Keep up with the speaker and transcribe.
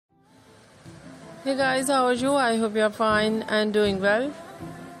Hey guys, how are you? I hope you are fine and doing well.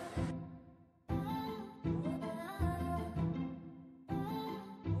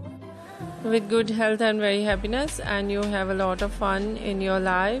 With good health and very happiness, and you have a lot of fun in your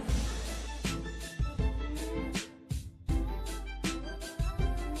life.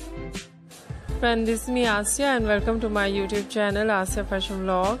 Friend, this is me Asya and welcome to my YouTube channel Asya Fashion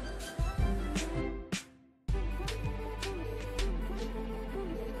Vlog.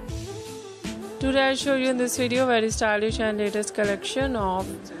 Today I show you in this video very stylish and latest collection of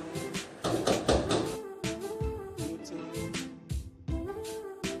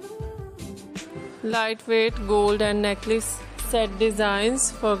lightweight gold and necklace set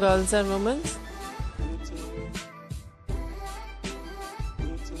designs for girls and women.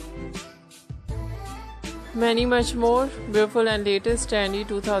 Many much more beautiful and latest trendy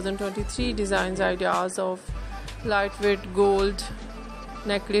 2023 designs ideas of lightweight gold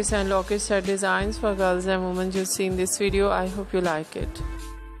necklace and locket set designs for girls and women you see in this video. I hope you like it.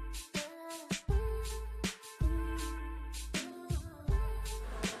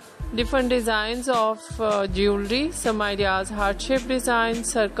 Different designs of jewelry, some ideas heart-shaped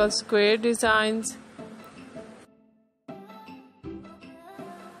designs, circle square designs,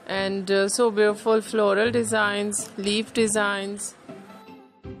 and so beautiful floral designs, leaf designs,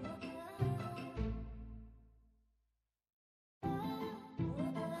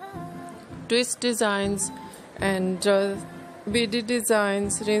 twist designs, and beaded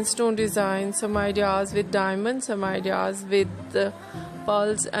designs, rhinestone designs, some ideas with diamonds, some ideas with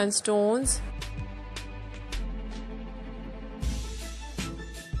pearls and stones,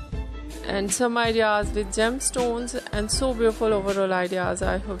 and some ideas with gemstones, and so beautiful overall ideas.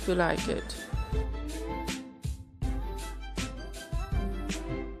 I hope you like it.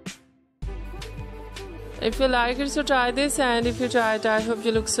 If you like it, so try this, and if you try it, I hope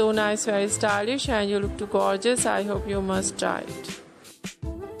you look so nice, very stylish, and you look too gorgeous. I hope you must try it.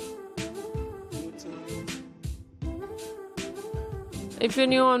 If you're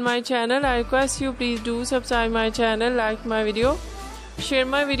new on my channel, I request you please do subscribe my channel, like my video, share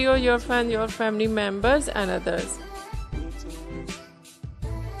my video with your friends, your family members and others.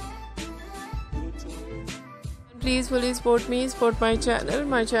 Please fully support me, support my channel.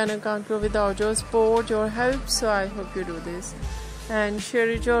 My channel can't grow without your support, your help, so I hope you do this. And share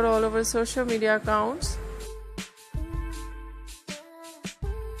it your all over social media accounts.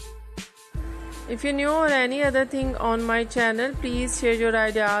 If you're new or any other thing on my channel, please share your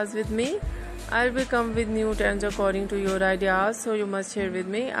ideas with me. I'll be come with new trends according to your ideas, so you must share with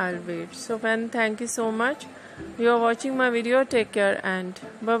me. I'll wait. So friend, thank you so much. You are watching my video. Take care and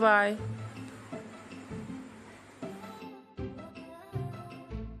bye bye.